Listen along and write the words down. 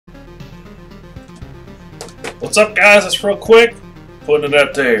What's up, guys? It's real quick. Putting it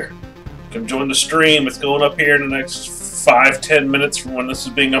out there. Come join the stream. It's going up here in the next 5-10 minutes from when this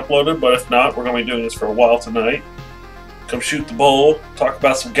is being uploaded, but if not, we're going to be doing this for a while tonight. Come shoot the bull, talk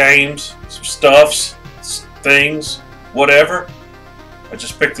about some games, some stuffs, things, whatever. I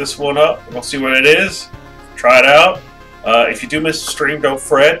just picked this one up. We're going to see what it is. Try it out. If you do miss the stream, don't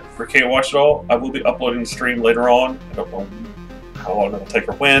fret. If you can't watch it all, I will be uploading the stream later on. I don't know how long it'll take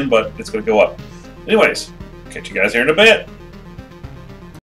or when, but it's going to go up. Anyways, catch you guys here in a bit.